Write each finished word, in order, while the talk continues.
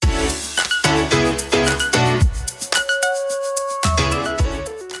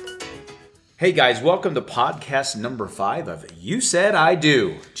Hey guys, welcome to podcast number 5 of You Said I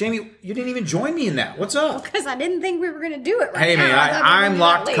Do. Jamie, you didn't even join me in that. What's up? Because I didn't think we were going to do it right Hey now. man, I'm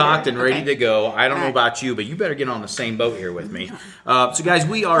locked, cocked, and ready Okay. to go. I don't know right. about you, but you better get on the same boat here with me. So guys,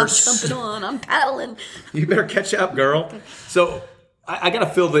 we are... I'm jumping on. I'm paddling. You better catch up, girl. So I got to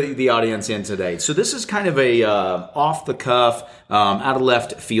fill the audience in today. So this is kind of a off-the-cuff, out of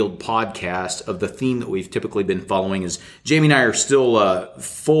left field podcast of the theme that we've typically been following. Is Jamie and I are still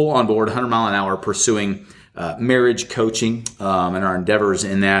full on board, 100 mile an hour, pursuing marriage coaching and our endeavors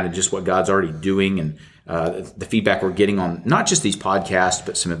in that, and just what God's already doing, and the feedback we're getting on not just these podcasts,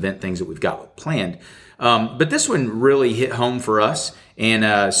 but some event things that we've got planned. But this one really hit home for us.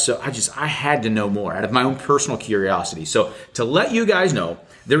 And so I had to know more out of my own personal curiosity. So to let you guys know,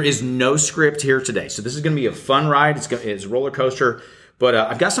 there is no script here today. So this is going to be a fun ride. It's a roller coaster. But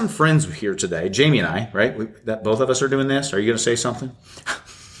I've got some friends here today, Jamie and I, right? Both of us are doing this. Are you going to say something?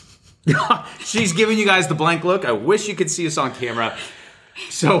 She's giving you guys the blank look. I wish you could see us on camera.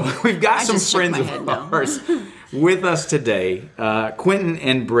 So we've got some friends of ours with us today, Quentin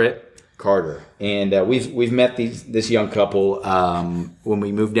and Britt Carter, and we've met this young couple when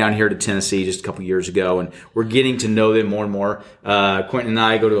we moved down here to Tennessee just a couple years ago, and we're getting to know them more and more. Quentin and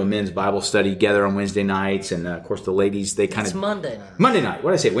I go to a men's Bible study together on Wednesday nights, and of course the ladies, they kind of... It's Monday night. Monday night. What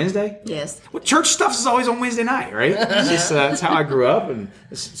did I say, Wednesday? Yes. Well, church stuff is always on Wednesday night, right? It's just, that's how I grew up, and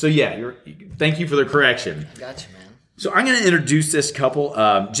so yeah, thank you for the correction. Gotcha, man. So I'm going to introduce this couple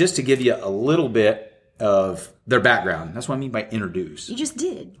just to give you a little bit of their background. That's what I mean by introduce. You just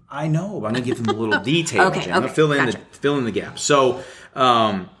did. I know, but I'm going to give them a little detail. Okay, I'm going to fill in the gaps. So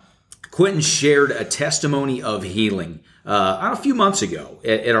Quentin shared a testimony of healing a few months ago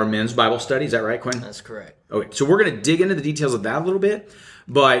at our men's Bible study. Is that right, Quentin? That's correct. Okay, so we're going to dig into the details of that a little bit,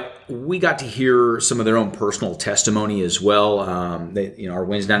 but we got to hear some of their own personal testimony as well. Our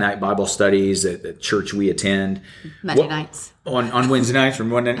Wednesday night Bible studies at the church we attend. Monday nights. On Wednesday nights from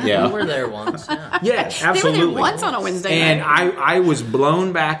Monday. Yeah, We were there once. Yeah. yes, They absolutely. were there once on a Wednesday And night. I was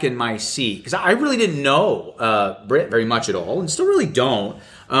blown back in my seat because I really didn't know Britt very much at all, and still really don't.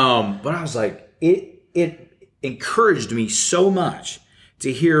 But I was like, it encouraged me so much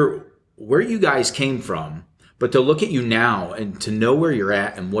to hear where you guys came from, but to look at you now and to know where you're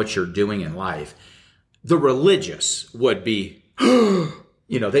at and what you're doing in life. The religious would be,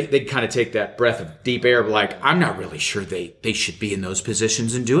 they'd kind of take that breath of deep air, like, I'm not really sure they should be in those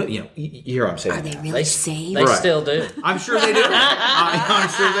positions and do it. You hear what I'm saying? Are they really saved? They Right. still do. I'm sure they do. I'm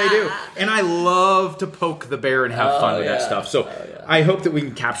sure they do. And I love to poke the bear and have fun with that stuff. So I hope that we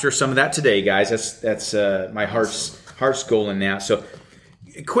can capture some of that today, guys. That's my heart's goal in that. So,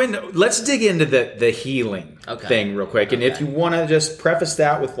 Quinn, let's dig into the healing thing real quick. And if you want to just preface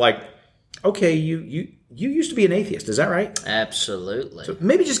that with like, okay, you used to be an atheist, is that right? Absolutely. So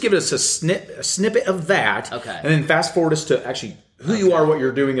maybe just give us a snippet of that. Okay. And then fast forward us to actually who you are, what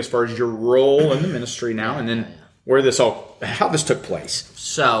you're doing as far as your role in the ministry now, and then how this took place.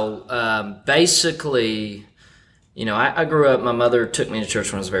 So basically, I grew up. My mother took me to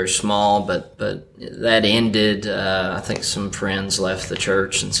church when I was very small, but that ended. I think some friends left the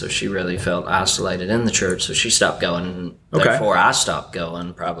church, and so she really felt isolated in the church. So she stopped going, and therefore I stopped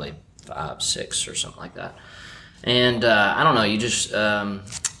going. Probably 5, 6, or something like that. And I don't know. You just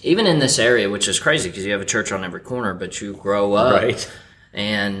even in this area, which is crazy because you have a church on every corner, but you grow up, Right.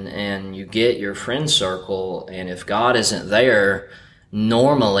 and you get your friend circle, and if God isn't there,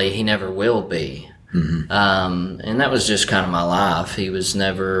 normally He never will be. Mm-hmm. And that was just kind of my life. He was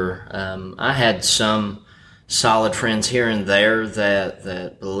never. I had some solid friends here and there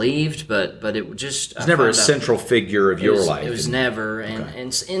that believed, but it just It's never a central figure of your life. It was never,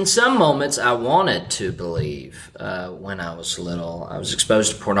 and in some moments I wanted to believe. When I was little, I was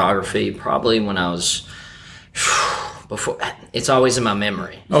exposed to pornography probably when I was before. It's always in my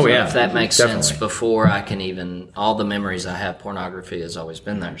memory. Oh, So yeah, if that makes definitely. sense. Before I can even all the memories I have, pornography has always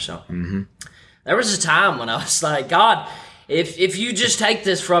been there. So. Mm-hmm. There was a time when I was like, God, if you just take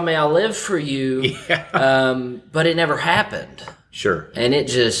this from me, I'll live for you. Yeah. But it never happened. Sure. And it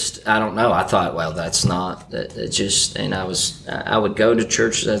just, I don't know. I thought, well, that's not, it just, and I would go to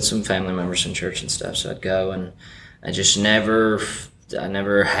church. I had some family members in church and stuff. So I'd go, and I just never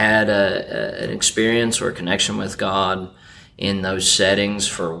had an experience or a connection with God in those settings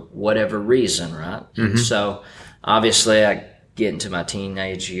for whatever reason, right? Mm-hmm. And so obviously I get into my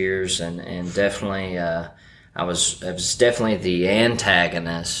teenage years, and definitely I was definitely the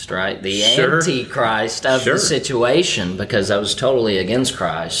antagonist, right? The antichrist of the situation, because I was totally against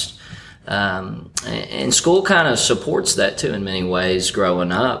Christ. And school kind of supports that too in many ways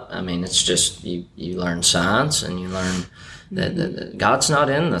growing up. I mean, it's just you learn science and you learn that God's not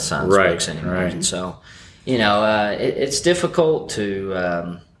in the science books anymore. Right. And so, it's difficult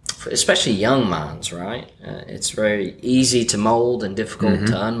to, especially young minds, right? It's very easy to mold and difficult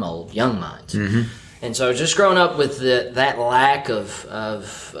to unmold young minds. And so just growing up with that lack of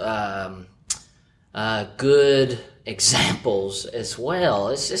good examples as well,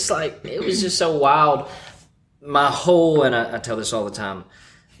 it's just like, it was just so wild. My whole, and I tell this all the time,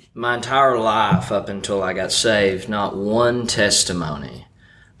 my entire life up until I got saved, not one testimony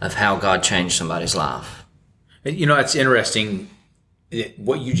of how God changed somebody's life. It's interesting.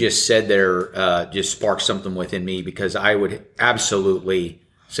 What you just said there just sparked something within me, because I would absolutely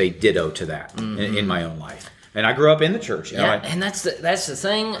say ditto to that in my own life. And I grew up in the church. And that's the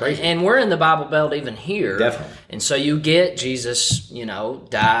thing. Crazy. And we're in the Bible Belt even here. Definitely. And so you get Jesus,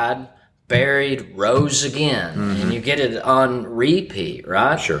 died, buried, rose again, and you get it on repeat,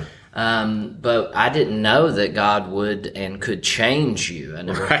 right? Sure. But I didn't know that God would and could change you. I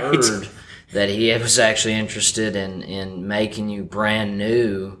never heard that He was actually interested in making you brand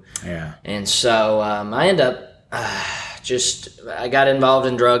new. Yeah. And so I ended up I got involved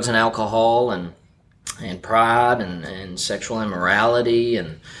in drugs and alcohol and pride and sexual immorality,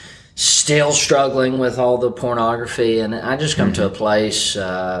 and still struggling with all the pornography. And I just come to a place,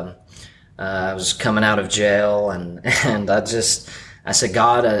 I was coming out of jail, and I said,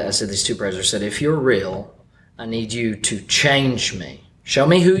 God, I said these two prayers. I said, if you're real, I need you to change me. Show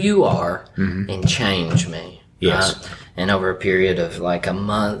me who you are and change me. Yes. And over a period of like a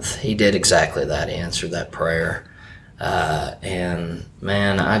month, He did exactly that. He answered that prayer. And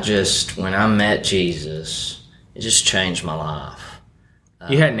man, when I met Jesus, it just changed my life.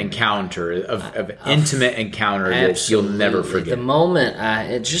 You had an encounter, of intimate encounter that you'll never forget. The moment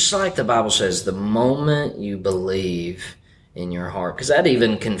it's just like the Bible says, the moment you believe in your heart, because I'd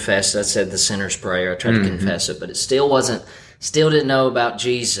even confessed, I said the sinner's prayer, I tried to confess it, but it still didn't know about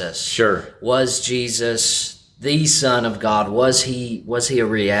Jesus. Sure. Was Jesus the Son of God? Was he a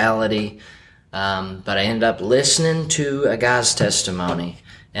reality? But I ended up listening to a guy's testimony,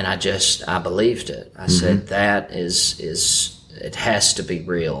 and I believed it. I said, that is it has to be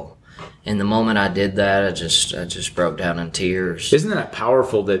real. And the moment I did that, I just broke down in tears. Isn't that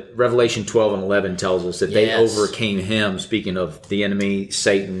powerful that Revelation 12 and 11 tells us that they overcame him, speaking of the enemy,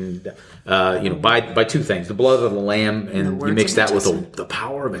 Satan, by two things, the blood of the Lamb, and you mix that with the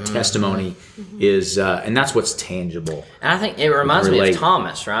power of a testimony, and that's what's tangible. And I think it reminds me of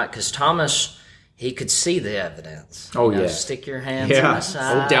Thomas, right? Because Thomas, he could see the evidence. Stick your hands on my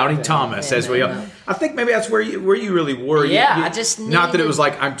side. Old Doubting Thomas, as we all. I think maybe that's where you really were. Yeah, I just not that it was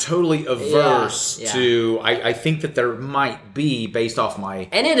like I'm totally averse to. I think that there might be, based off my.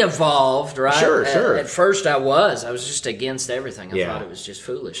 And it evolved, right? Sure. At first, I was just against everything. I thought it was just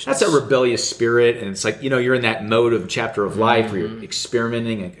foolish. That's a rebellious spirit, and it's like you're in that mode of chapter of life where you're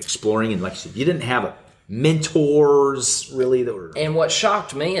experimenting and exploring, and like you said, you didn't have mentors really that were. And what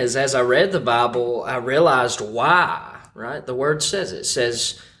shocked me is, as I read the Bible, I realized why. Right, the Word says it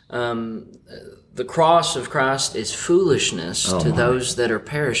says the cross of Christ is foolishness to those that are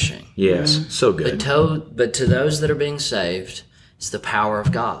perishing. Yes, so good. But to those that are being saved, it's the power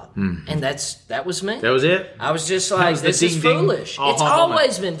of God, and that was me. That was it. I was just like, this is foolish. It's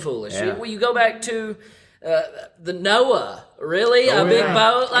always been foolish. Yeah. You go back to the Noah. Really? A big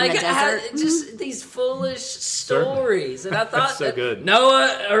boat? Like, just these foolish stories. And I thought, so good.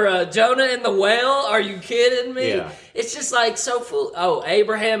 Noah or Jonah in the whale? Are you kidding me? Yeah. It's just like so foolish. Oh,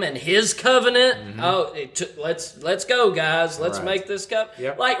 Abraham and his covenant? Oh, let's go, guys. Let's make this covenant.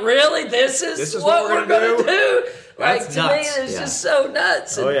 Yep. Like, really? This is what we're going to do? Like, to nuts. me, it's just so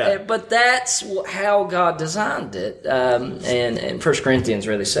nuts. But that's how God designed it. And 1 Corinthians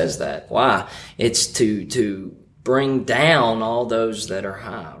really says that. Why? It's to bring down all those that are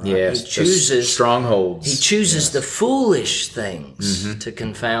high. Right? Yes, He chooses strongholds. He chooses the foolish things to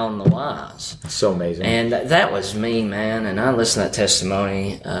confound the wise. So amazing. And that was me, man. And I listened to that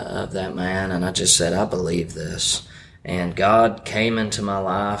testimony of that man, and I just said, I believe this. And God came into my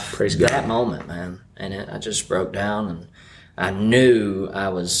life that moment, man. And I just broke down, and I knew I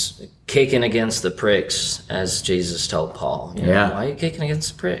was kicking against the pricks, as Jesus told Paul. Why are you kicking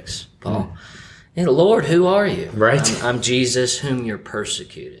against the pricks, Paul? Hey, Lord, who are you? Right. I'm Jesus whom you're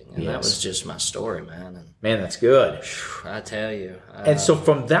persecuting. And that was just my story, man. And man, that's good. I tell you. And so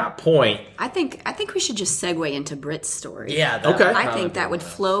from that point... I think we should just segue into Britt's story. Yeah. Okay. I think that would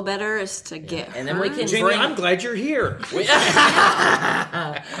flow better is to get And then we can Jamie, I'm glad you're here.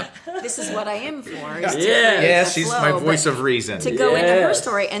 This is what I am for. Yeah, she's my voice of reason. To go into her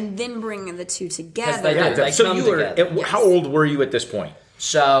story and then bring the two together. They So come you were... together. How old were you at this point?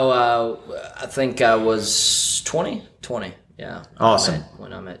 So I think I was 20. Yeah. Awesome.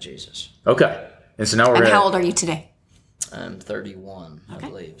 When I met Jesus. Okay. And so now we're And how old are you today? I'm 31, I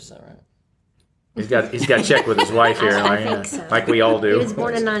believe. Is that right? He's got to check with his wife here, I think so. like we all do. He was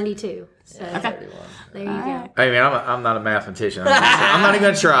born in 92. So 31. there you go. I mean, I'm not a mathematician. I'm not even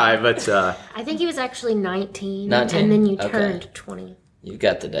going to try, but I think he was actually 19. 19? And then you Okay. turned 20. You've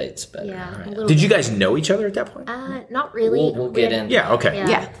got the dates better. Yeah. A little did you guys know each other at that point? Not really. We'll get in. Yeah, okay.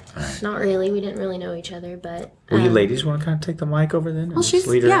 Yeah. Not really. We didn't really know each other, but Well, you ladies want to kind of take the mic over then? Well, she's,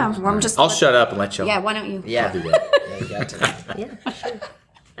 yeah. Well, I'm just. I'll shut up and let y'all. Yeah, why don't you? Yeah. I'll do that. Yeah, you got to. yeah, sure.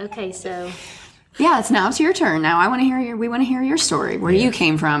 Okay, so Yeah, it's your turn. Now we want to hear your story, where you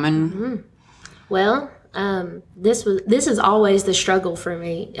came from, and well, this is always the struggle for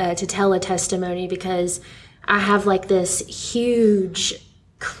me to tell a testimony, because I have like this huge,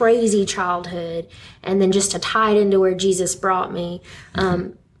 crazy childhood, and then just to tie it into where Jesus brought me.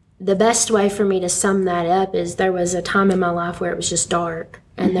 The best way for me to sum that up is there was a time in my life where it was just dark,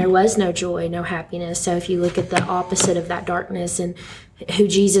 and there was no joy, no happiness. So if you look at the opposite of that darkness and who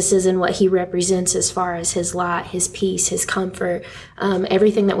Jesus is and what he represents as far as his light, his peace, his comfort,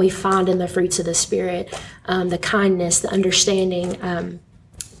 everything that we find in the fruits of the Spirit, the kindness, the understanding.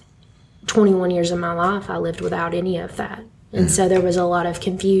 21 years of my life, I lived without any of that. And so there was a lot of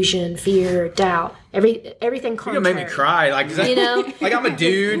confusion, fear, doubt, everything contrary. You're going to make me cry. Like, is that, You know? like I'm a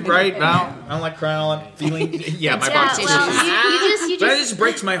dude, right? I don't like crying. All that feeling. Yeah, my Yeah, body's well, you But it just just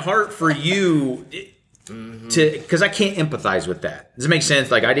breaks my heart for you because I can't empathize with that. Does it make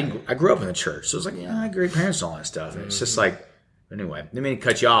sense? Like I grew up in the church, so it's like, yeah, I had great parents and all that stuff. And it's just like, anyway, I didn't mean to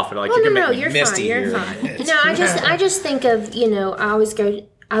cut you off, but like you're gonna make me you're misty fine. here. You're fine. No, I just think of,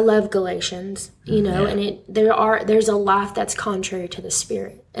 I love Galatians, and there's a life that's contrary to the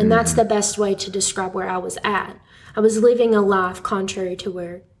Spirit, and that's the best way to describe where I was at. I was living a life contrary to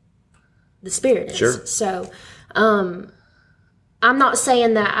where the Spirit is. Sure. So, I'm not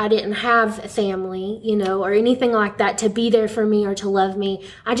saying that I didn't have family, or anything like that to be there for me or to love me.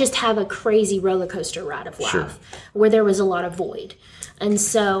 I just have a crazy roller coaster ride of life where there was a lot of void. And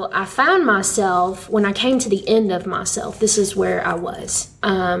so I found myself, when I came to the end of myself, this is where I was.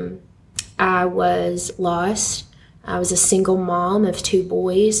 I was lost. I was a single mom of 2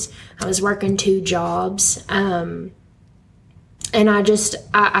 boys. I was working 2 jobs. And I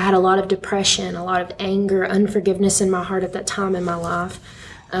had a lot of depression, a lot of anger, unforgiveness in my heart at that time in my life.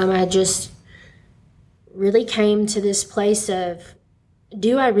 I just really came to this place of,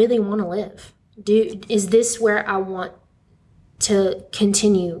 do I really want to live? Is this where I want to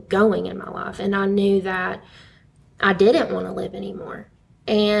continue going in my life? And I knew that I didn't want to live anymore.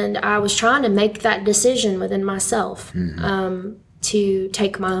 And I was trying to make that decision within myself to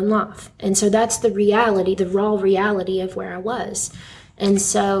take my own life. And so that's the reality, the raw reality of where I was. And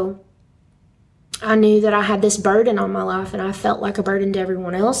so I knew that I had this burden on my life, and I felt like a burden to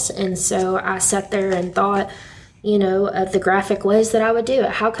everyone else. And so I sat there and thought, of the graphic ways that I would do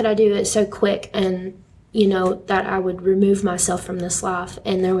it. How could I do it so quick and that I would remove myself from this life?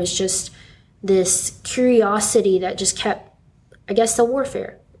 And there was just this curiosity that just kept, I guess, the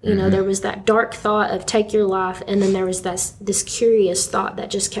warfare. There was that dark thought of take your life, and then there was this curious thought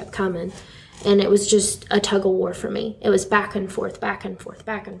that just kept coming. And it was just a tug of war for me. It was back and forth, back and forth,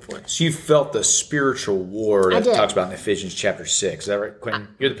 back and forth. So you felt the spiritual war that talks about in Ephesians chapter 6. Is that right, Quentin?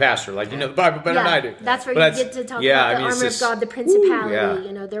 You're the pastor. Like, you know the Bible better than I do. That's where you get to talk about the armor of God, the principality.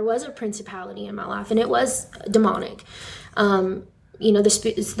 Yeah. There was a principality in my life, and it was demonic.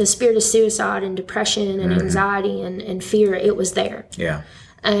 The spirit of suicide and depression and anxiety and fear, it was there. Yeah.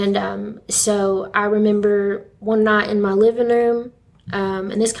 And so I remember one night in my living room,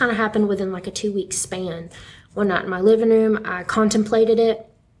 and this kind of happened within like a 2-week span. One night in my living room, I contemplated it,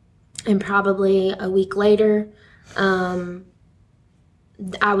 and probably a week later, I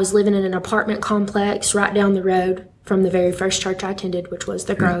was living in an apartment complex right down the road from the very first church I attended, which was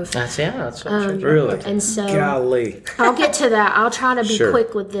the Grove. That's what church. Really? And so Golly. I'll get to that. I'll try to be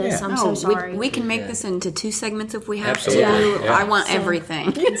quick with this. Yeah. I'm so sorry. We can make this into 2 segments if we have Absolutely. to. Yeah. I want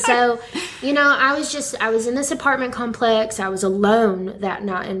everything. So, I was in this apartment complex. I was alone that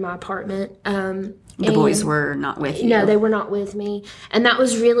night in my apartment. The boys were not with you. No, they were not with me. And that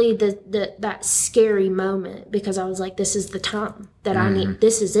was really that scary moment, because I was like, this is the time that I need.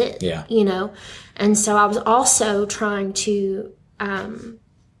 This is it. Yeah. And so I was also trying to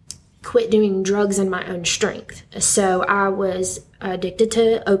quit doing drugs in my own strength. So I was addicted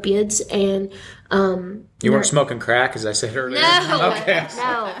to opiates, and You weren't smoking crack, as I said earlier? No. Okay.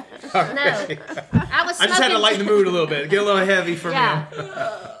 No. I was smoking. I just had to lighten the mood a little bit. Get a little heavy from Yeah. you.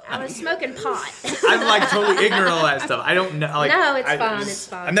 I was smoking pot. I'm like totally ignorant of all that stuff. I don't know. Like, No, it's fine. It's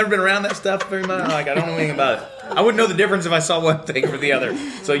fine. I've never been around that stuff very much. Like, I don't know anything about it. I wouldn't know the difference if I saw one thing or the other.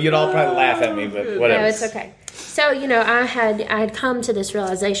 So you'd all probably laugh at me, but whatever. No, it's okay. So, I had come to this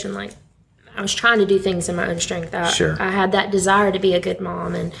realization, like, I was trying to do things in my own strength. Sure. I had that desire to be a good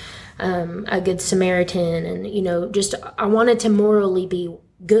mom and a good Samaritan, and just I wanted to morally be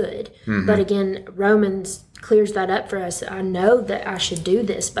good. But again, Romans clears that up for us. I know that I should do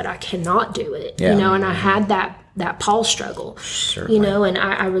this, but I cannot do it. Yeah. And I had that Paul struggle. Certainly. And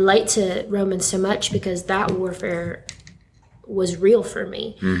I relate to Romans so much because that warfare was real for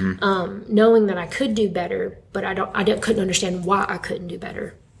me. Knowing that I could do better, but I couldn't understand why I couldn't do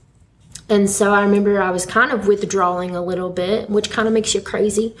better. And so I remember I was kind of withdrawing a little bit, which kind of makes you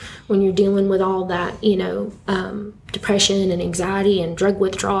crazy when you're dealing with all that, depression and anxiety and drug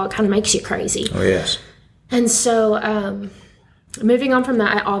withdrawal. It kind of makes you crazy. Oh, yes. And so moving on from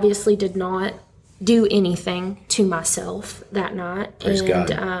that, I obviously did not do anything to myself that night. Praise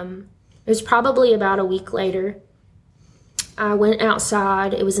God. It was probably about a week later. I went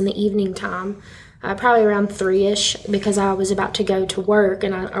outside. It was in the evening time. Probably around 3-ish, because I was about to go to work,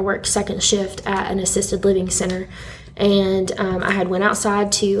 and I worked second shift at an assisted living center. And I had went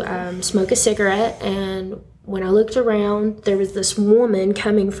outside to smoke a cigarette, and when I looked around, there was this woman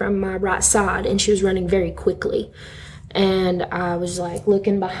coming from my right side, and she was running very quickly. And I was like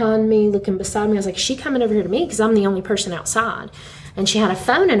looking behind me, looking beside me. I was like, is she coming over here to me? Because I'm the only person outside. And she had a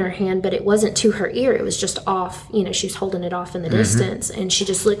phone in her hand, but it wasn't to her ear. It was just off. She was holding it off in the distance. And she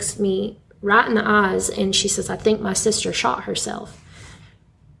just looks me right in the eyes, and she says, I think my sister shot herself.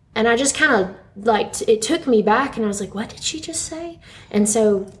 And I just kind of it took me back, and I was like, what did she just say? And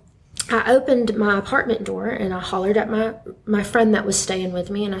so I opened my apartment door, and I hollered at my friend that was staying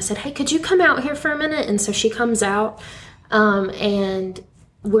with me, and I said, hey, could you come out here for a minute? And so she comes out, and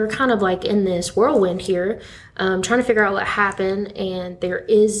we're kind of like in this whirlwind here, trying to figure out what happened. And there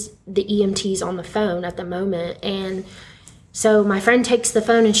is the EMTs on the phone at the moment, and so my friend takes the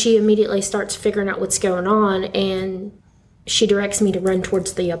phone, and she immediately starts figuring out what's going on, and she directs me to run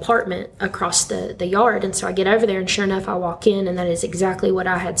towards the apartment across the yard. And so I get over there, and sure enough, I walk in, and that is exactly what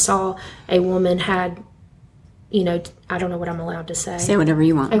I had saw. A woman had, I don't know what I'm allowed to say. Say whatever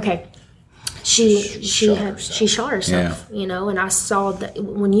you want. Okay. She shot herself, and I saw that.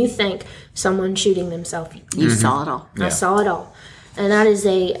 When you think someone shooting themselves, You saw it all. I saw it all. And that is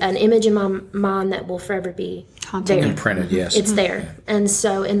an image in my mind that will forever be there. Imprinted, yes. It's there. And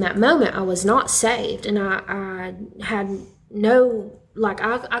so in that moment, I was not saved. And I had no,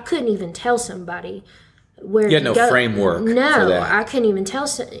 I couldn't even tell somebody where you had no framework for that. I couldn't even tell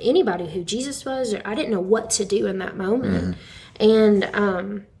anybody who Jesus was. Or I didn't know what to do in that moment. And,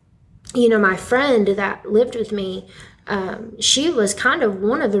 my friend that lived with me, she was kind of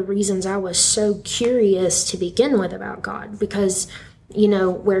one of the reasons I was so curious to begin with about God, because,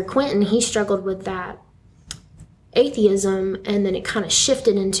 where Quentin, he struggled with that atheism, and then it kind of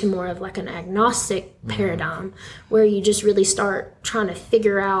shifted into more of like an agnostic paradigm, where you just really start trying to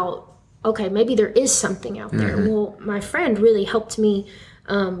figure out, okay, maybe there is something out there. Well, my friend really helped me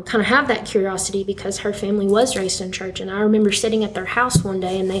kind of have that curiosity, because her family was raised in church, and I remember sitting at their house one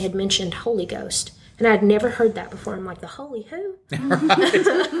day, and they had mentioned Holy Ghost. And I'd never heard that before. I'm like, the Holy who?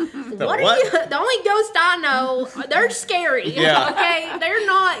 What are you? The only ghost I know, they're scary. Yeah. Okay, they're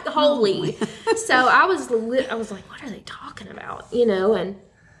not holy. So I was like, what are they talking about? And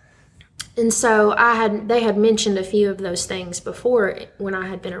so they had mentioned a few of those things before when I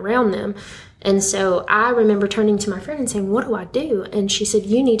had been around them. And so I remember turning to my friend and saying, what do I do? And she said,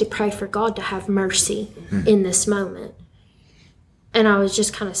 you need to pray for God to have mercy in this moment. And I was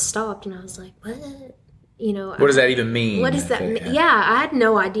just kind of stopped, and I was like, what? What does that even mean? What does that mean? Yeah, I had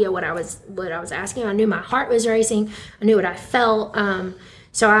no idea what I was asking. I knew my heart was racing. I knew what I felt.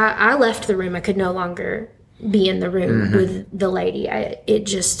 So I left the room. I could no longer be in the room with the lady.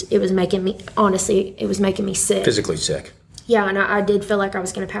 It was making me, honestly, it was making me sick. Physically sick. Yeah, and I did feel like I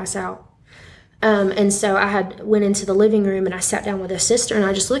was going to pass out. And so I went into the living room, and I sat down with a sister, and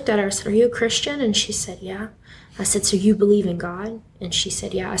I just looked at her. I said, are you a Christian? And she said, yeah. I said, so you believe in God? And she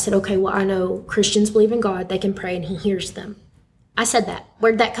said, yeah. I said, okay, well, I know Christians believe in God. They can pray, and he hears them. I said that.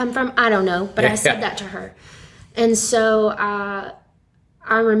 Where'd that come from? I don't know, but I said that to her. And so I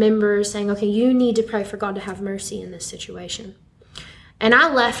remember saying, okay, you need to pray for God to have mercy in this situation. And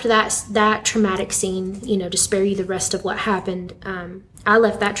I left that traumatic scene, to spare you the rest of what happened. I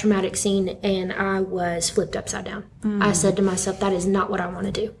left that traumatic scene, and I was flipped upside down. I said to myself, that is not what I want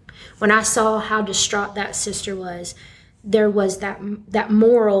to do. When I saw how distraught that sister was, there was that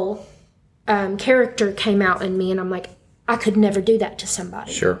moral character came out in me, and I'm like, I could never do that to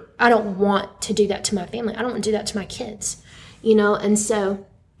somebody. Sure. I don't want to do that to my family. I don't want to do that to my kids, you know? And so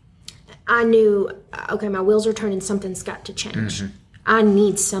I knew, okay, my wheels are turning. Something's got to change. I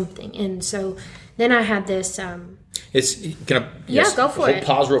need something. And so then I had this. Go for it.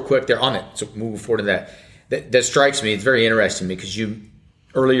 Pause real quick there on it. So move forward to that. That strikes me. It's very interesting because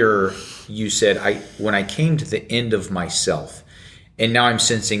earlier you said when I came to the end of myself, and now I'm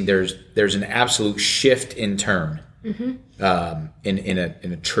sensing there's an absolute shift in turn, in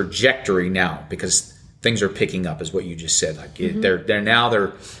a trajectory now, because things are picking up, is what you just said. Like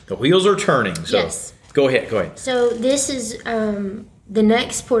the wheels are turning. So yes. Go ahead. So this is the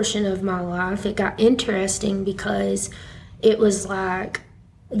next portion of my life. It got interesting because it was like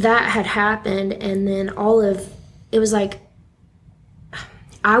that had happened, and then it was like,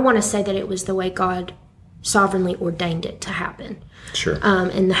 I want to say that it was the way God sovereignly ordained it to happen. Sure.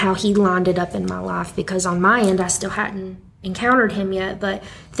 And how he lined it up in my life, because on my end, I still hadn't encountered him yet, but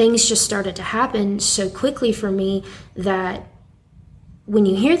things just started to happen so quickly for me that when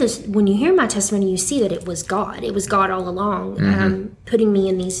you hear my testimony, you see that it was God. It was God all along, putting me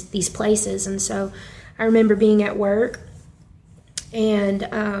in these places. And so I remember being at work, and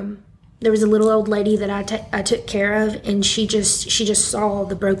there was a little old lady that I took care of, and she just saw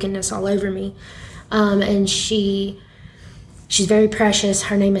the brokenness all over me. And she's very precious.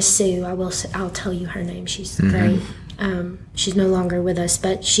 Her name is Sue. I'll tell you her name. She's great. She's no longer with us,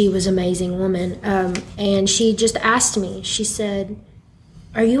 but she was an amazing woman. And she just asked me, she said,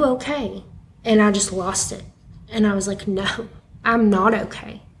 "Are you okay?" And I just lost it. And I was like, "No, I'm not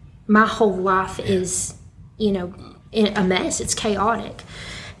okay. My whole life is, a mess. It's chaotic."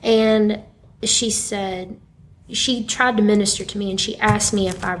 And she said, she tried to minister to me, and she asked me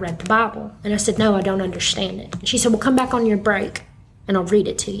if I read the Bible. And I said, "No, I don't understand it." And she said, "Well, come back on your break and I'll read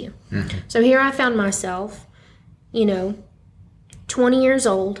it to you." So here I found myself, 20 years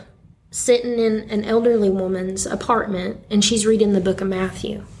old, sitting in an elderly woman's apartment, and she's reading the book of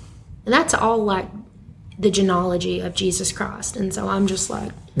Matthew. And that's all like the genealogy of Jesus Christ. And so I'm just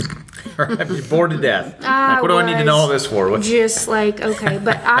like, you're bored to death. What do I need to know all this for? Just like, okay.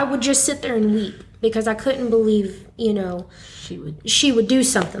 But I would just sit there and weep because I couldn't believe, she would do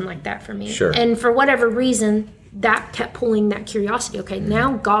something like that for me. Sure. And for whatever reason, that kept pulling that curiosity. Okay,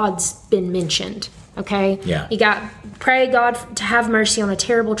 now God's been mentioned. Okay? Yeah. You got, pray God to have mercy on a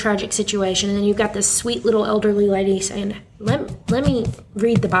terrible, tragic situation. And then you've got this sweet little elderly lady saying, let me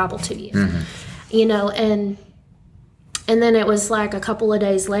read the Bible to you. And then it was like a couple of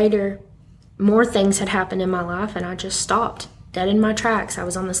days later, more things had happened in my life, and I just stopped dead in my tracks. I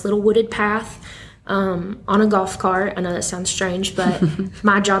was on this little wooded path on a golf cart. I know that sounds strange, but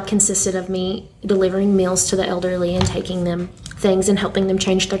my job consisted of me delivering meals to the elderly and taking them things and helping them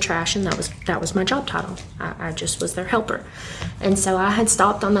change their trash, and that was my job title. I just was their helper. And so I had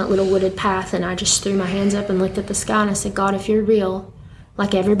stopped on that little wooded path, and I just threw my hands up and looked at the sky, and I said, "God, if you're real,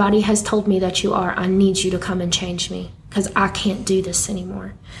 like everybody has told me that you are, I need you to come and change me, because I can't do this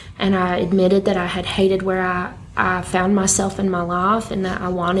anymore." And I admitted that I had hated where I found myself in my life, and that I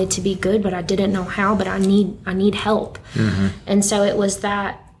wanted to be good, but I didn't know how, but I need help. And so it was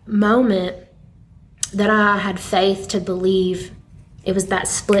that moment that I had faith to believe. It was that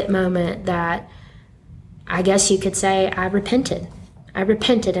split moment that I guess you could say I repented,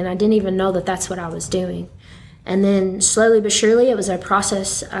 and I didn't even know that that's what I was doing. And then slowly but surely, it was a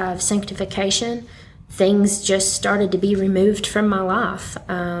process of sanctification. Things just started to be removed from my life.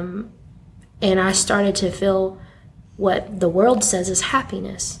 And I started to feel what the world says is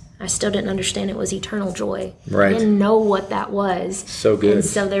happiness. I still didn't understand it was eternal joy. Right. I didn't know what that was. So good. And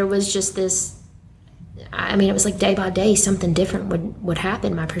so there was just this, it was like day by day something different would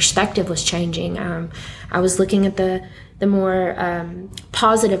happen. My perspective was changing. I was looking at the more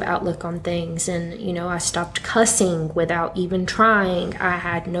positive outlook on things, and I stopped cussing without even trying. I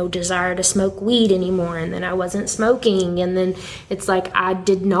had no desire to smoke weed anymore, and then I wasn't smoking, and then it's like I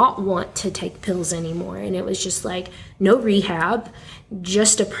did not want to take pills anymore, and it was just like no rehab,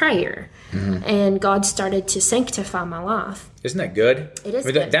 just a prayer. And God started to sanctify my life. Isn't that good? It is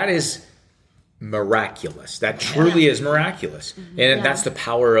good. That is miraculous. That truly is miraculous. And that's the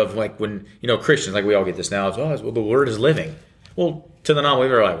power of, like, when Christians, like, we all get this now, well, the word is living. Well, to the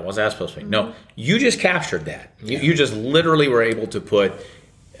non-believer, like, what's that supposed to mean? No, you just captured that. You just literally were able to put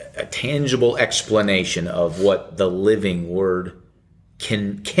a tangible explanation of what the living word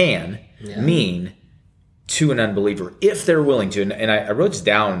can mean to an unbeliever, if they're willing to. And I wrote this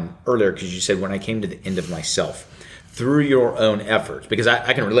down earlier because you said, when I came to the end of myself, through your own efforts, because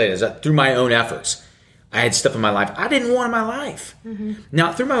I can relate it, through my own efforts, I had stuff in my life I didn't want in my life.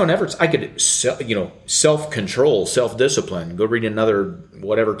 Now, through my own efforts, I could, self-control, self-discipline, go read another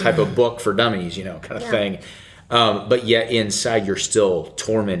whatever type of book for dummies, kind of thing. But yet inside you're still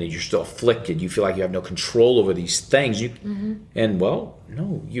tormented, you're still afflicted, you feel like you have no control over these things. And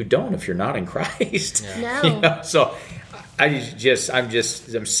no, you don't if you're not in Christ. Yeah. No. So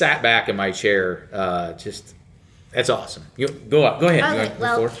I'm sat back in my chair. That's awesome. You go ahead.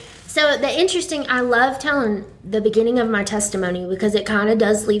 Okay, so I love telling the beginning of my testimony because it kind of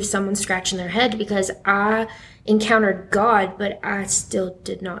does leave someone scratching their head because I encountered God, but I still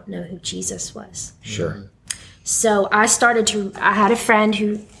did not know who Jesus was. Sure. So I had a friend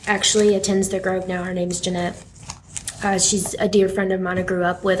who actually attends the Grove now. Her name is Jeanette. She's a dear friend of mine. I grew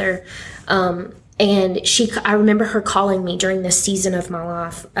up with her. And I remember her calling me during this season of my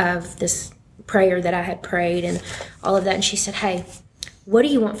life of this prayer that I had prayed and all of that. And she said, "Hey, what do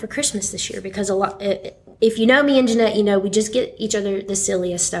you want for Christmas this year?" Because if you know me and Jeanette, we just get each other the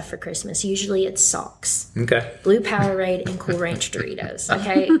silliest stuff for Christmas. Usually it's socks, Blue Powerade, and Cool Ranch Doritos.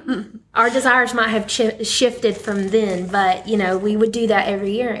 Okay, our desires might have shifted from then, but we would do that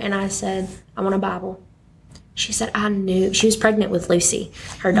every year. And I said, "I want a Bible." She said, "I knew." She was pregnant with Lucy,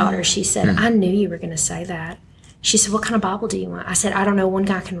 her daughter. She said, "I knew you were going to say that." She said, "What kind of Bible do you want?" I said, "I don't know. One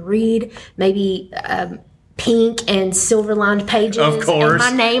guy can read, maybe pink and silver-lined pages, of course,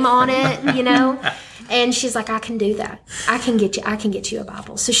 and my name on it, And she's like, "I can do that. I can get you a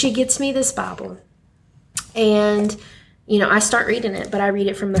Bible." So she gets me this Bible, and I start reading it, but I read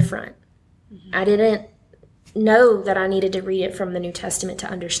it from the front. I didn't know that I needed to read it from the New Testament to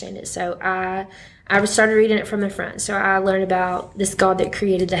understand it. So I started reading it from the front. So I learned about this God that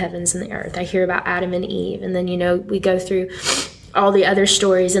created the heavens and the earth. I hear about Adam and Eve, and then we go through all the other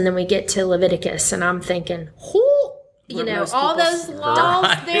stories, and then we get to Leviticus, and I'm thinking, all those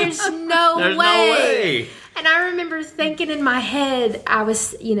laws, there's no way. And I remember thinking in my head, I was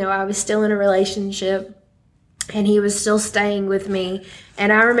still in a relationship, and he was still staying with me.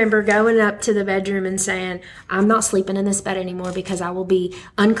 And I remember going up to the bedroom and saying, "I'm not sleeping in this bed anymore because I will be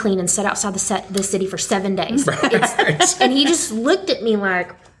unclean and set outside the city for 7 days." Right. And he just looked at me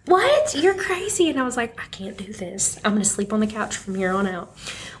like, "What? You're crazy." And I was like, "I can't do this. I'm going to sleep on the couch from here on out."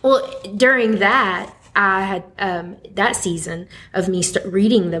 Well, during that, I had that season of me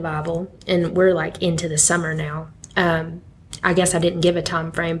reading the Bible, and we're like into the summer now. I guess I didn't give a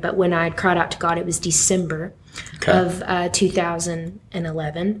time frame, but when I cried out to God, it was December of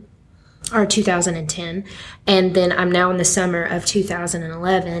 2011 or 2010. And then I'm now in the summer of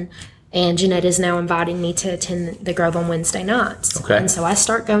 2011, and Jeanette is now inviting me to attend the Grove on Wednesday nights. Okay. And so I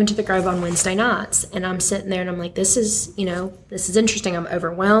start going to the Grove on Wednesday nights, and I'm sitting there and I'm like, this is interesting. I'm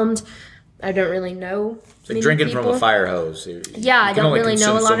overwhelmed. I don't really know. It's like drinking from a fire hose. Yeah, I don't really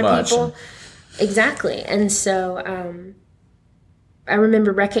know a lot of people. Exactly. And so I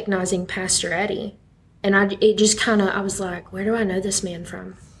remember recognizing Pastor Eddie, and I was like, where do I know this man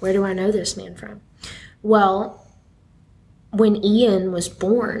from? Where do I know this man from? Well, when Ian was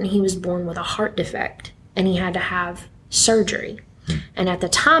born, he was born with a heart defect, and he had to have surgery. And at the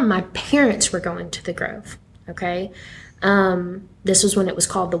time, my parents were going to the Grove, okay? This was when it was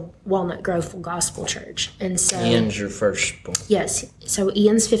called the Walnut Grove Gospel Church. And so Ian's your firstborn. Yes. So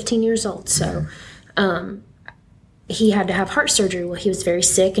Ian's 15 years old. So he had to have heart surgery. Well, he was very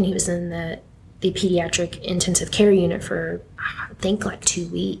sick, and he was in the pediatric intensive care unit for, I think, like 2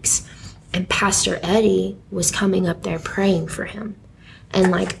 weeks. And Pastor Eddie was coming up there praying for him.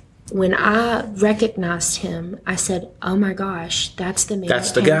 And when I recognized him, I said, "Oh my gosh, that's the man.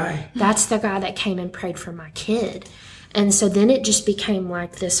 That's the guy. That's the guy that came and prayed for my kid." And so then it just became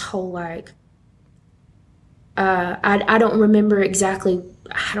like this whole I don't remember exactly,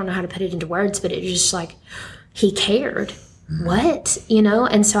 I don't know how to put it into words, but it was just like, he cared. What?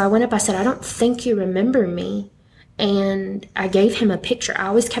 And so I went up, I said, "I don't think you remember me." And I gave him a picture. I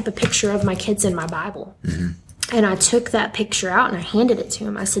always kept a picture of my kids in my Bible. And I took that picture out and I handed it to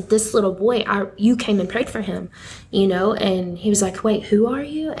him. I said, "This little boy, you came and prayed for him, And he was like, "Wait, who are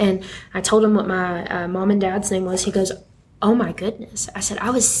you?" And I told him what my mom and dad's name was. He goes, "Oh my goodness." I said, "I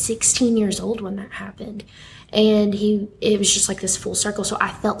was 16 years old when that happened." And it was just like this full circle. So I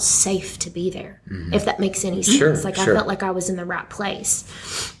felt safe to be there, if that makes any sense. Sure. I felt like I was in the right place.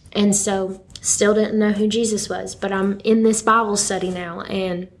 And so still didn't know who Jesus was, but I'm in this Bible study now,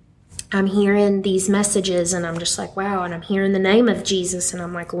 and I'm hearing these messages, and I'm just like, wow. And I'm hearing the name of Jesus, and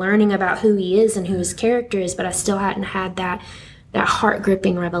I'm like learning about who he is and who his character is, but I still hadn't had that heart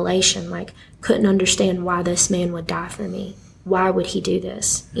gripping revelation. Couldn't understand why this man would die for me. Why would he do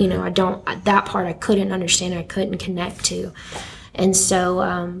this? That part I couldn't understand. I couldn't connect to. And so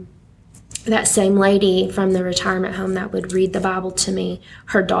that same lady from the retirement home that would read the Bible to me,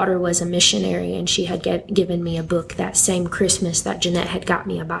 her daughter was a missionary, and she had given me a book that same Christmas that Jeanette had got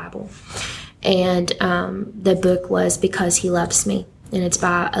me a Bible. And the book was Because He Loves Me, and it's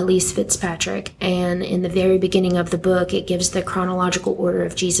by Elise Fitzpatrick. And in the very beginning of the book, it gives the chronological order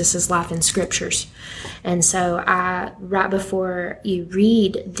of Jesus' life in scriptures. And so right before you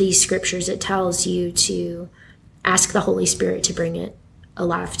read these scriptures, it tells you to ask the Holy Spirit to bring it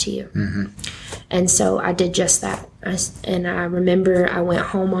alive to you. Mm-hmm. And so I did just that. And I remember I went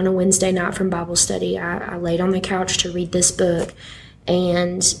home on a Wednesday night from Bible study. I laid on the couch to read this book,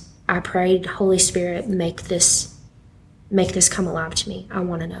 and I prayed, Holy Spirit, make this come alive to me. I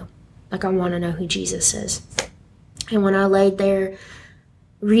want to know. I want to know who Jesus is. And when I laid there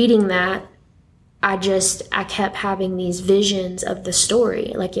reading that, I kept having these visions of the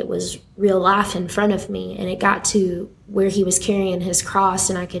story, like it was real life in front of me. And it got to where he was carrying his cross,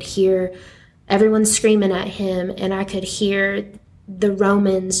 and I could hear everyone screaming at him, and I could hear the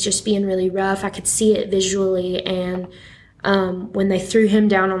Romans just being really rough. I could see it visually. And when they threw him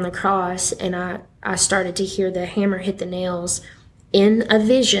down on the cross, and I started to hear the hammer hit the nails, in a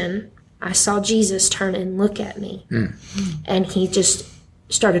vision, I saw Jesus turn and look at me. And he just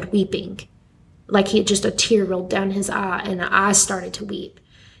started weeping. Like a tear rolled down his eye, and I started to weep.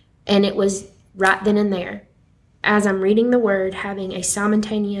 And it was right then and there, as I'm reading the word, having a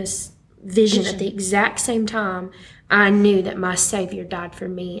simultaneous vision at the exact same time, I knew that my Savior died for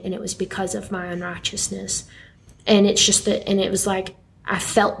me, and it was because of my unrighteousness. And it's just and it was like I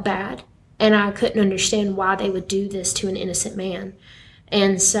felt bad, and I couldn't understand why they would do this to an innocent man.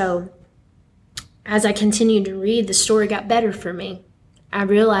 And so as I continued to read, the story got better for me. I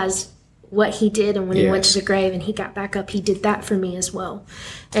realized what he did, and when he went to the grave and he got back up, he did that for me as well.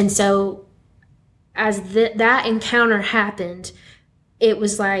 And so as that encounter happened, it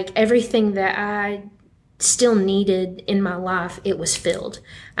was like everything that I still needed in my life, it was filled.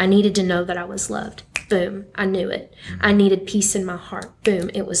 I needed to know that I was loved. Boom, I knew it. I needed peace in my heart. Boom,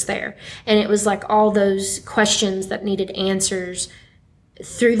 it was there. And it was like all those questions that needed answers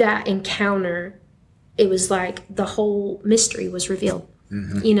through that encounter, it was like the whole mystery was revealed.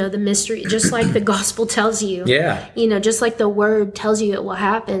 Mm-hmm. The mystery, just like the gospel tells you, just like the word tells you it will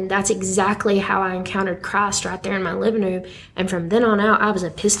happen. That's exactly how I encountered Christ right there in my living room. And from then on out, I was a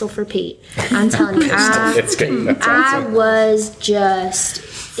pistol for Pete. I'm telling you, I was just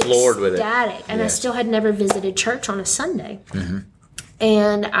floored with it. And I still had never visited church on a Sunday. Mm-hmm.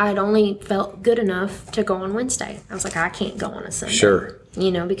 And I'd only felt good enough to go on Wednesday. I was like, I can't go on a Sunday. Sure.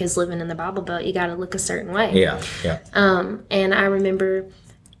 Because living in the Bible Belt, you got to look a certain way. Yeah. And I remember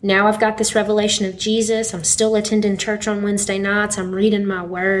now I've got this revelation of Jesus. I'm still attending church on Wednesday nights. I'm reading my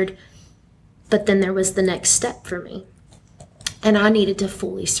word. But then there was the next step for me. And I needed to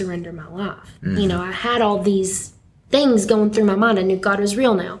fully surrender my life. Mm-hmm. I had all these things going through my mind. I knew God was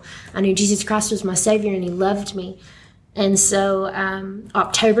real now. I knew Jesus Christ was my Savior, and he loved me. And so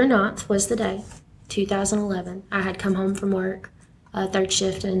October 9th was the day, 2011. I had come home from work, third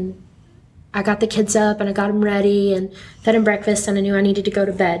shift, and I got the kids up and I got them ready and fed them breakfast, and I knew I needed to go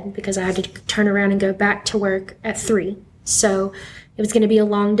to bed because I had to turn around and go back to work at 3. So it was going to be a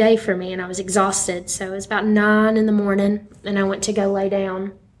long day for me, and I was exhausted. So it was about 9 in the morning, and I went to go lay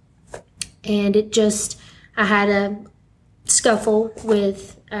down. And I had a scuffle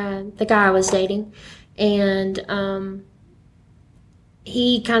with the guy I was dating, and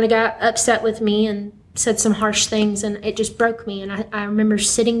he kind of got upset with me and said some harsh things, and it just broke me. And I remember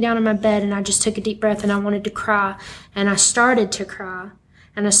sitting down in my bed, and I just took a deep breath, and I wanted to cry. And I started to cry,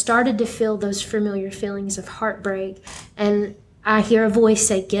 and I started to feel those familiar feelings of heartbreak. And I hear a voice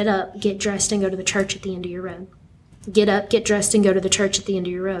say, get up, get dressed, and go to the church at the end of your road. Get up, get dressed, and go to the church at the end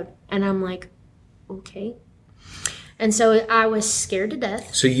of your road. And I'm like, okay. And so I was scared to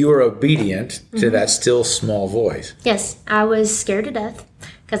death. So you were obedient to that still small voice. Yes, I was scared to death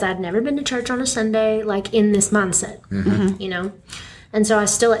because I'd never been to church on a Sunday, like in this mindset, And so I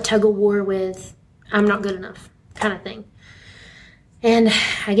was still at tug of war with, I'm not good enough kind of thing. And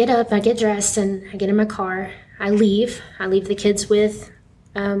I get up, I get dressed, and I get in my car. I leave the kids with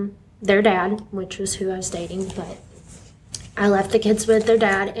their dad, which was who I was dating. But I left the kids with their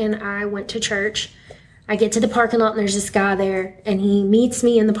dad, and I went to church. I get to the parking lot, and there's this guy there, and he meets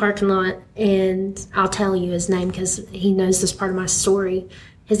me in the parking lot, and I'll tell you his name because he knows this part of my story.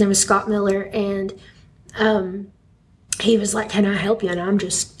 His name was Scott Miller, and he was like, can I help you? And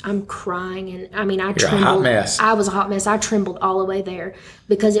I'm crying, and I mean, I trembled. You're a hot mess. I was a hot mess. I trembled all the way there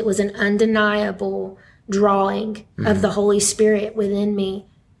because it was an undeniable drawing of the Holy Spirit within me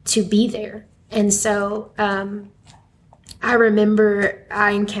to be there. And so I remember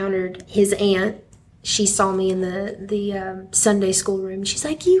I encountered his aunt. She saw me in the Sunday school room. She's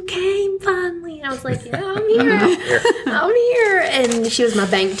like, "You came finally." And I was like, "Yeah, I'm here. I'm here." And she was my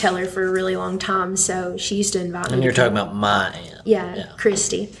bank teller for a really long time. So she used to invite me. And you're talking about my aunt. Yeah.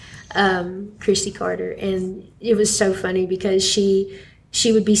 Christy. Christy Carter. And it was so funny because she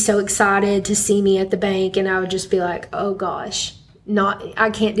would be so excited to see me at the bank, and I would just be like, "Oh gosh,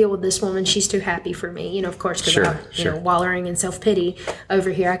 I can't deal with this woman. She's too happy for me." Of course, because I'm wallowing in self-pity over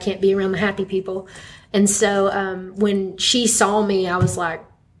here. I can't be around the happy people. And so when she saw me, I was like,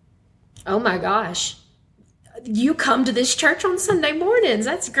 "Oh my gosh, you come to this church on Sunday mornings.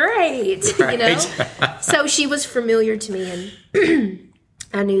 That's great." Right. So she was familiar to me, and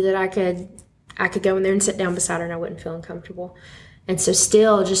I knew that I could go in there and sit down beside her and I wouldn't feel uncomfortable. And so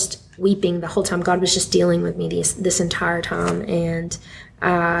still just weeping the whole time. God was just dealing with me this entire time. And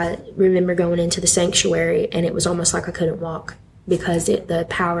I remember going into the sanctuary, and it was almost like I couldn't walk because the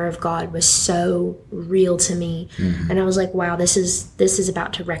power of God was so real to me. Mm-hmm. And I was like, wow, this is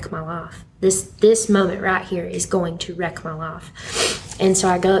about to wreck my life. This moment right here is going to wreck my life. And so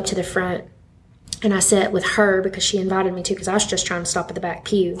I go up to the front, and I sat with her because she invited me to, because I was just trying to stop at the back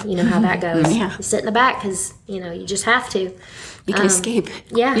pew. You know how that goes. Yeah. You sit in the back because, you just have to. You can escape.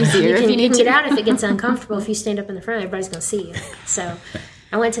 Yeah. Easier if you need can to get out if it gets uncomfortable. If you stand up in the front, everybody's going to see you. So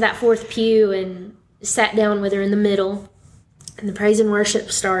I went to that fourth pew and sat down with her in the middle, and the praise and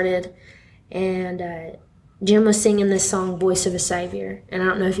worship started. And Jim was singing this song, "Voice of a Savior." And I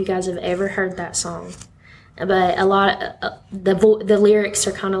don't know if you guys have ever heard that song. But a lot of the lyrics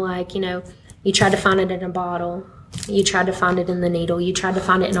are kind of like, you tried to find it in a bottle. You tried to find it in the needle. You tried to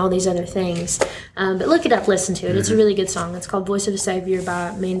find it in all these other things. But look it up, listen to it. It's a really good song. It's called "Voice of a Savior"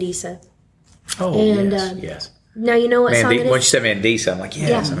 by Mandisa. Oh, and, yes. Now you know what song it is? When you said Mandisa, I'm like,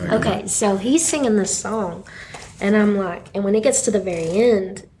 yes. Yeah. Okay, so he's singing this song. And I'm like, and when it gets to the very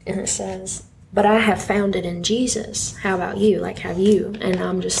end, and it says, "But I have found it in Jesus. How about you? Like, have you?" And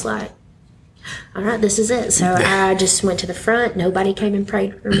I'm just like, all right, this is it. So I just went to the front. Nobody came and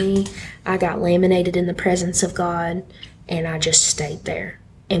prayed for me. I got laminated in the presence of God, and I just stayed there.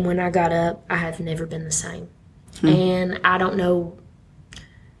 And when I got up, I have never been the same. And I don't know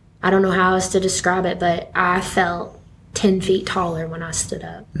how else to describe it, but I felt 10 feet taller when I stood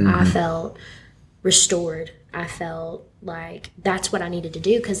up. Mm-hmm. I felt restored. I felt like that's what I needed to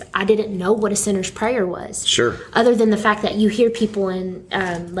do, because I didn't know what a sinner's prayer was. Sure. Other than the fact that you hear people in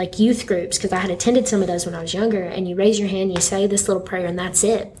like youth groups, because I had attended some of those when I was younger, and you raise your hand, you say this little prayer, and that's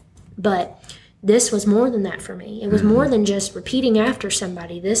it. But this was more than that for me. It was more than just repeating after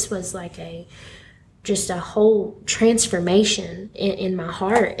somebody. This was like just a whole transformation in my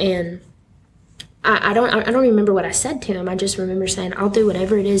heart. And I don't remember what I said to him. I just remember saying, "I'll do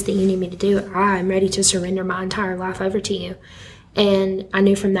whatever it is that you need me to do. I'm ready to surrender my entire life over to you." And I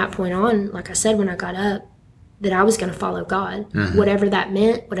knew from that point on, like I said, when I got up, that I was going to follow God. Mm-hmm. Whatever that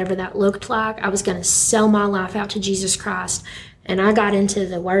meant, whatever that looked like, I was going to sell my life out to Jesus Christ. And I got into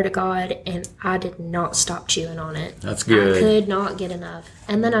the Word of God, and I did not stop chewing on it. That's good. I could not get enough.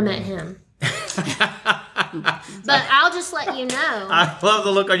 And then I met him. But I'll just let you know. I love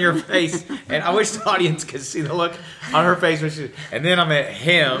the look on your face, and I wish the audience could see the look on her face. And then I met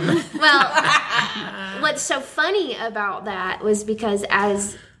him. Well, what's so funny about that was because,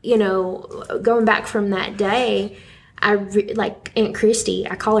 as going back from that day, like Aunt Christy.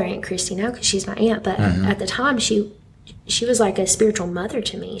 I call her Aunt Christy now because she's my aunt, but at the time she was like a spiritual mother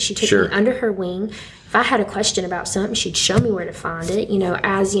to me. She took me under her wing. If I had a question about something, she'd show me where to find it,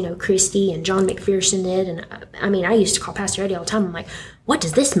 as, Christy and John McPherson did. And I used to call Pastor Eddie all the time. I'm like, "What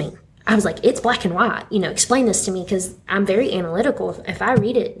does this mean?" I was like, "It's black and white. Explain this to me," because I'm very analytical. If I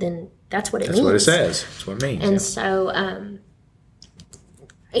read it, then that's what it means. That's what it says. That's what it means. And so,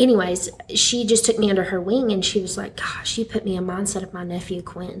 anyways, she just took me under her wing, and she was like, "Gosh, you put me in mindset of my nephew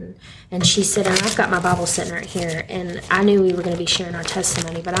Quentin." And she said, "And I've got my Bible sitting right here, and I knew we were going to be sharing our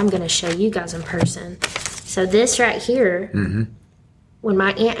testimony, but I'm going to show you guys in person." So this right here, when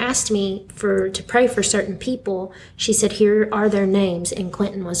my aunt asked me to pray for certain people, she said, "Here are their names," and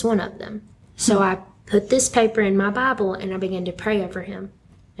Quentin was one of them. So I put this paper in my Bible, and I began to pray over him.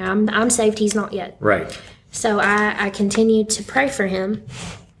 Now I'm saved; he's not yet. Right. So I continued to pray for him.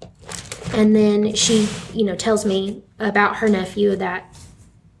 And then she, tells me about her nephew, that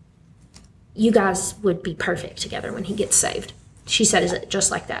you guys would be perfect together when he gets saved. She said it just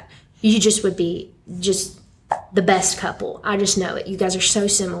like that. You just would be just the best couple. I just know it. You guys are so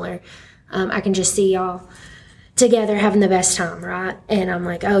similar. I can just see y'all together having the best time, right? And I'm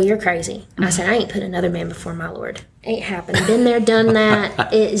like, oh, you're crazy. I said, I ain't put another man before my Lord. Ain't happening. Been there, done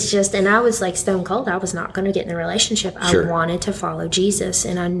that. It's just, and I was like stone cold. I was not going to get in a relationship. Sure. I wanted to follow Jesus,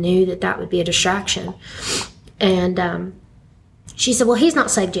 and I knew that that would be a distraction. And she said, well, he's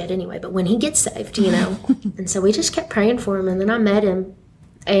not saved yet anyway, but when he gets saved, you know. And so we just kept praying for him, and then I met him,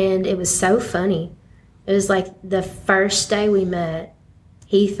 and it was so funny. It was like the first day we met,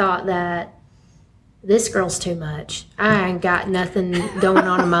 he thought that this girl's too much. I ain't got nothing going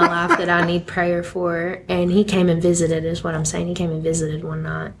on in my life that I need prayer for. And he came and visited, is what I'm saying. He came and visited one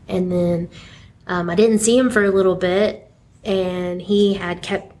night. And then I didn't see him for a little bit, and he had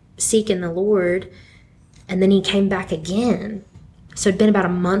kept seeking the Lord. And then he came back again. So it'd been about a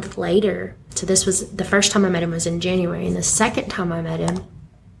month later. So this was, the first time I met him was in January. And the second time I met him,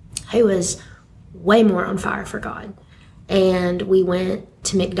 he was way more on fire for God. And we went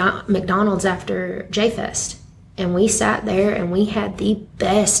to McDonald's after J-Fest. And we sat there and we had the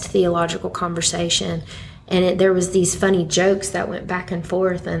best theological conversation. And there was these funny jokes that went back and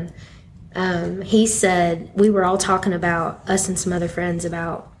forth. And he said, we were all talking about, us and some other friends,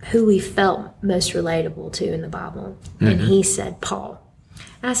 about who we felt most relatable to in the Bible. Mm-hmm. And he said, Paul.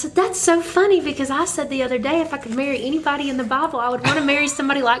 And I said, that's so funny, because I said the other day, if I could marry anybody in the Bible, I would want to marry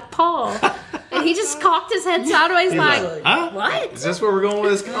somebody like Paul. And he just cocked his head sideways like, huh? What? Is this where we're going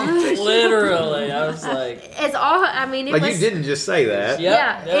with this conversation? Literally. I was like... It's all, I mean, it like was... you didn't just say that.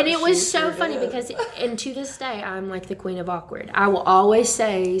 Yeah, and it was so funny because, and to this day, I'm like the queen of awkward. I will always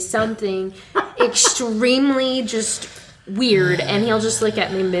say something extremely just weird, and he'll just look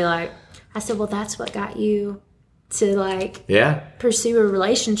at me and be like, I said, well, that's what got you to like pursue a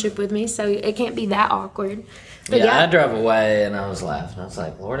relationship with me, so it can't be that awkward. But I drove away and I was laughing. I was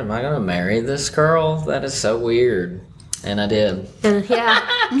like, Lord, am I going to marry this girl? That is so weird. And I did.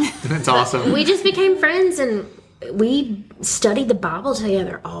 That's awesome. We just became friends, and we studied the Bible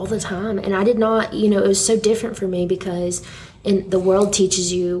together all the time. And I did not, it was so different for me, because in the world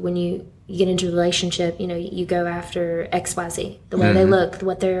teaches you, when you get into a relationship, you go after XYZ, the way they look,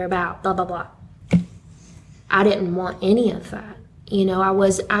 what they're about, blah, blah, blah. I didn't want any of that.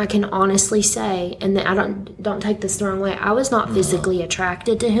 I can honestly say, and I don't take this the wrong way, I was not physically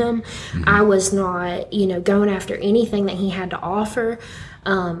attracted to him. Mm-hmm. I was not, going after anything that he had to offer.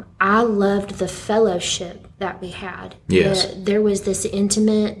 I loved the fellowship that we had. Yes. There was this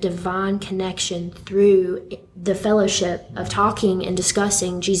intimate, divine connection through the fellowship of talking and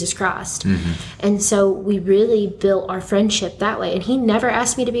discussing Jesus Christ. Mm-hmm. And so we really built our friendship that way. And he never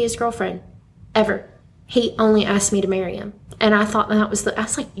asked me to be his girlfriend, ever. He only asked me to marry him. And I thought I was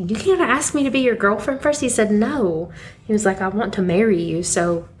like, you can't ask me to be your girlfriend first? He said, no. He was like, I want to marry you,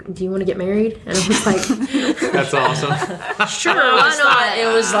 so do you want to get married? And I was like... That's awesome. Sure, why not?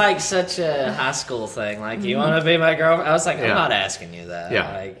 It was like such a high school thing. Like, you want to be my girlfriend? I was like, I'm not asking you that.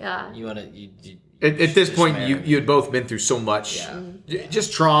 Yeah. Like, you want to... At this point, you had both been through so much,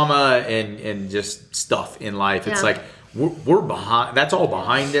 just trauma and just stuff in life. It's like... We're behind. That's all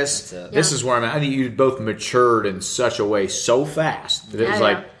behind us. This is where I'm at. I think you both matured in such a way so fast that it was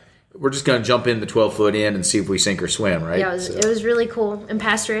like, we're just going to jump in the 12-foot in and see if we sink or swim, right? Yeah, it was really cool. And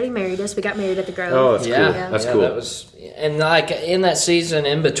Pastor Eddie married us. We got married at the Grove. Oh, that's cool. That's cool. That was, and like in that season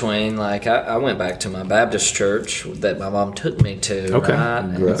in between, like I went back to my Baptist church that my mom took me to. Okay. Right?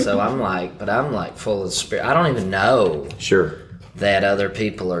 And so I'm like full of spirit. I don't even know. Sure. That other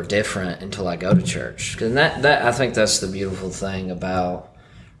people are different until I go to church. And that I think that's the beautiful thing about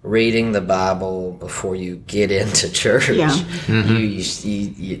reading the Bible before you get into church. Yeah.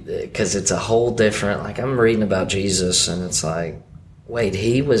 Mm-hmm. Because it's a whole different, like I'm reading about Jesus and it's like, wait,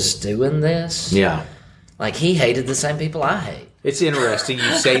 he was doing this? Yeah. Like he hated the same people I hate. It's interesting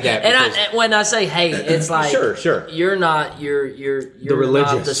you say that. And when I say hate, it's like sure. You're not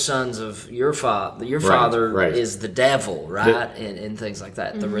not the sons of your father. Your father is the devil, right? And things like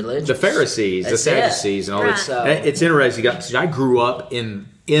that. The religious, the Pharisees, the Sadducees, and all that. So, it's interesting. I grew up in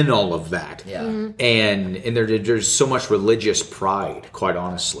all of that. Yeah. Mm-hmm. And there's so much religious pride, quite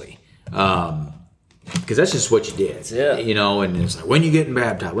honestly. Because that's just what you did. That's it. And it's like, when you getting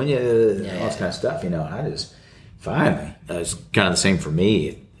baptized, when you all this kind of stuff, and I just finally, it's kind of the same for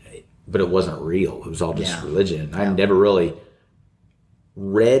me, but it wasn't real. It was all just religion. I never really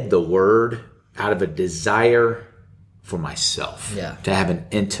read the word out of a desire for myself to have an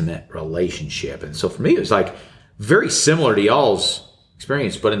intimate relationship. And so for me, it was like very similar to y'all's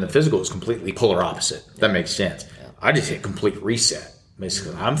experience, but in the physical, it was completely polar opposite. If that makes sense. Yeah. I just hit complete reset.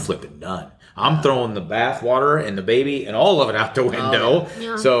 Basically, I'm flipping done. I'm throwing the bath water and the baby and all of it out the window.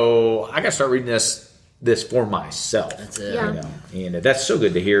 Yeah. So I got to start reading this for myself. That's it. And that's so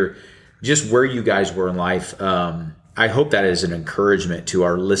good to hear just where you guys were in life. I hope that is an encouragement to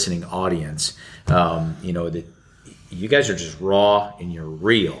our listening audience. That you guys are just raw and you're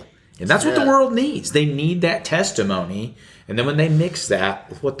real. And that's what the world needs. They need that testimony. And then when they mix that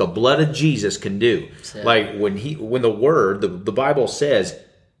with what the blood of Jesus can do, like when the word, the Bible says,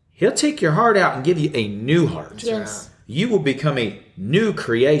 he'll take your heart out and give you a new heart. Yes. You will become a new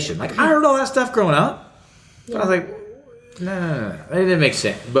creation. Like, I heard all that stuff growing up. But I was like, no. It didn't make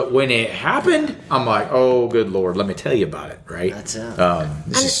sense. But when it happened, I'm like, oh, good Lord, let me tell you about it, right? That's it.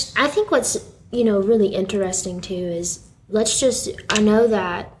 I think what's, really interesting too is I know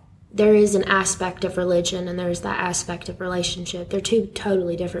that there is an aspect of religion and there's that aspect of relationship. They're two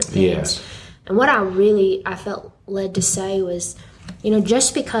totally different things. Yes. And what I felt led to say was,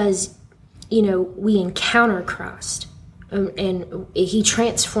 just because, we encounter Christ and he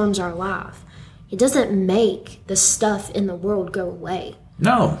transforms our life, it doesn't make the stuff in the world go away.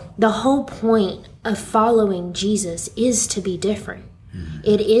 No. The whole point of following Jesus is to be different.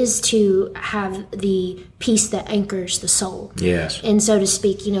 It is to have the peace that anchors the soul. Yes. And so to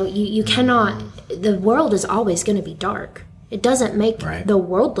speak, you cannot, the world is always going to be dark. It doesn't make the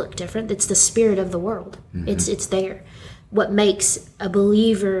world look different. It's the spirit of the world. It's there. What makes a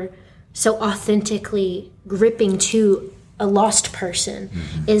believer so authentically gripping to a lost person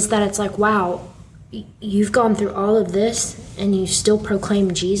is that it's like, wow, you've gone through all of this and you still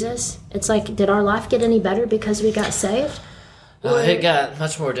proclaim Jesus. It's like, did our life get any better because we got saved? It got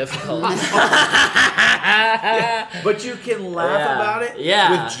much more difficult. But you can laugh about it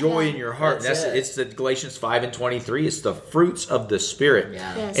with joy in your heart. It's the Galatians 5:23. It's the fruits of the Spirit.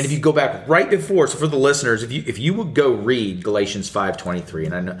 Yeah. Yes. And if you go back right before, so for the listeners, if you would go read Galatians 5:23,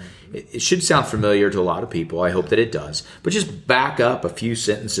 and I know it should sound familiar to a lot of people. I hope that it does. But just back up a few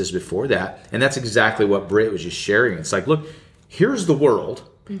sentences before that, and that's exactly what Britt was just sharing. It's like, look, here's the world.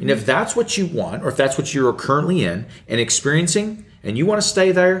 And if that's what you want, or if that's what you're currently in and experiencing, and you want to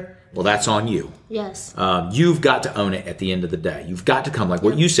stay there, well, that's on you. Yes. You've got to own it at the end of the day. You've got to come, like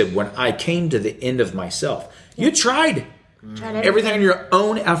what you said, when I came to the end of myself. You tried everything on your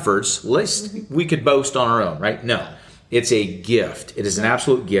own efforts, lest we could boast on our own, right? No. It's a gift. It is an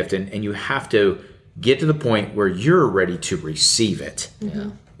absolute gift, and you have to get to the point where you're ready to receive it. Yeah.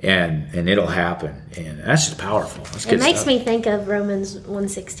 And it'll happen, and that's just powerful. That's good it makes stuff. me think of Romans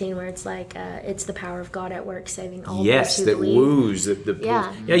 1:16, where it's like it's the power of God at work saving all yes, those who that believe. woos.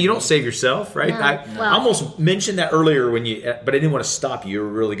 You don't save yourself, right? I almost mentioned that earlier but I didn't want to stop you. You were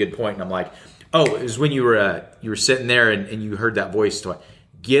a really good point, and I'm like, oh, it was when you were sitting there and you heard that voice,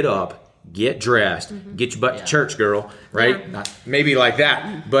 get up. Get dressed, get your butt to church, girl, right? Yeah. Not maybe like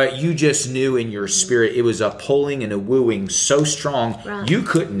that, but you just knew in your spirit it was a pulling and a wooing so strong, you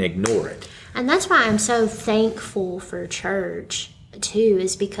couldn't ignore it. And that's why I'm so thankful for church, too,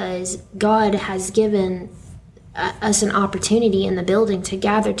 is because God has given us an opportunity in the building to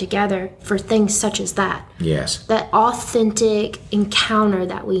gather together for things such as that. Yes. That authentic encounter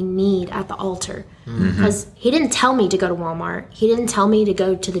that we need at the altar. Because he didn't tell me to go to Walmart. He didn't tell me to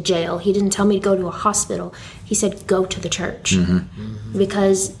go to the jail. He didn't tell me to go to a hospital. He said, go to the church.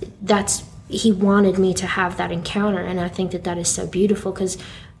 Because he wanted me to have that encounter. And I think that is so beautiful. Because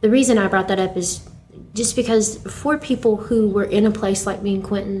the reason I brought that up is just because for people who were in a place like me and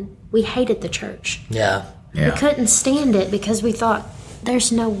Quentin, we hated the church. Yeah. We couldn't stand it because we thought,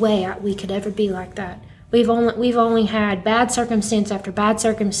 there's no way we could ever be like that. We've only had bad circumstance after bad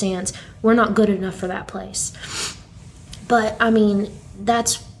circumstance. We're not good enough for that place. But, I mean,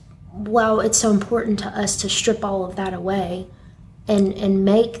 it's so important to us to strip all of that away and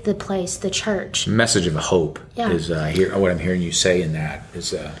make the place the church. Message of hope is what I'm hearing you say in that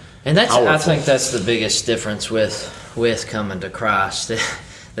is and that's powerful. I think that's the biggest difference with coming to Christ.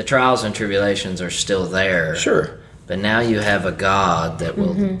 The trials and tribulations are still there. Sure. But now you have a God that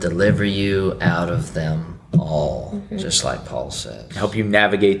will deliver you out of them all, just like Paul says. Help you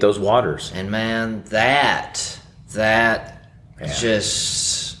navigate those waters. And man, that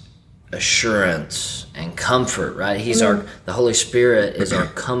just assurance and comfort, right? The Holy Spirit is our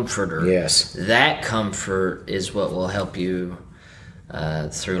comforter. Yes. That comfort is what will help you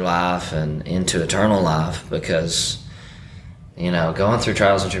through life and into eternal life, because going through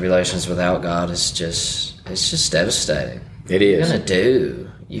trials and tribulations without God is just devastating. It is.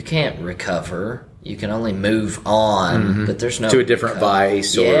 You can't recover. You can only move on, but there's no to a different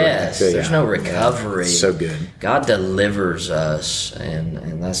vice. There's no recovery. So good. God delivers us,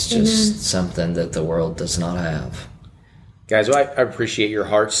 and that's just something that the world does not have. Guys, I appreciate your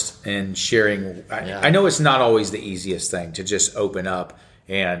hearts and sharing. I know it's not always the easiest thing to just open up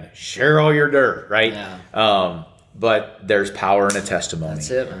and share all your dirt, right? Yeah. but there's power in a testimony.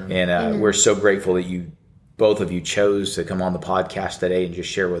 That's it, man. And we're so grateful that both of you chose to come on the podcast today and just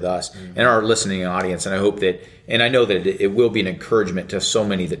share with us and our listening audience. And I hope that, and I know that it will be an encouragement to so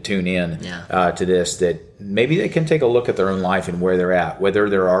many that tune in to this, that maybe they can take a look at their own life and where they're at, whether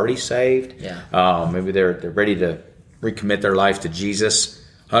they're already saved, maybe they're ready to recommit their life to Jesus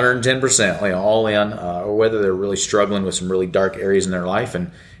 110%, all in, or whether they're really struggling with some really dark areas in their life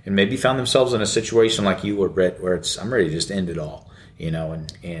and maybe found themselves in a situation like you were, Brett, where I'm ready to just end it all,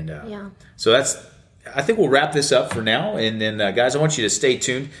 So I think we'll wrap this up for now. And then, guys, I want you to stay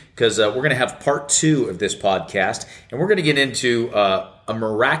tuned because we're going to have part 2 of this podcast. And we're going to get into a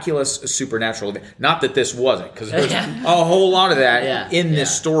miraculous supernatural event. Not that this wasn't, because there's a whole lot of that in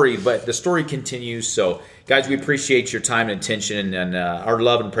this story. But the story continues. So, guys, we appreciate your time and attention. And our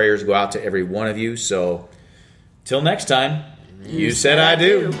love and prayers go out to every one of you. So, till next time, you said I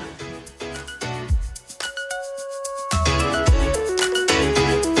do.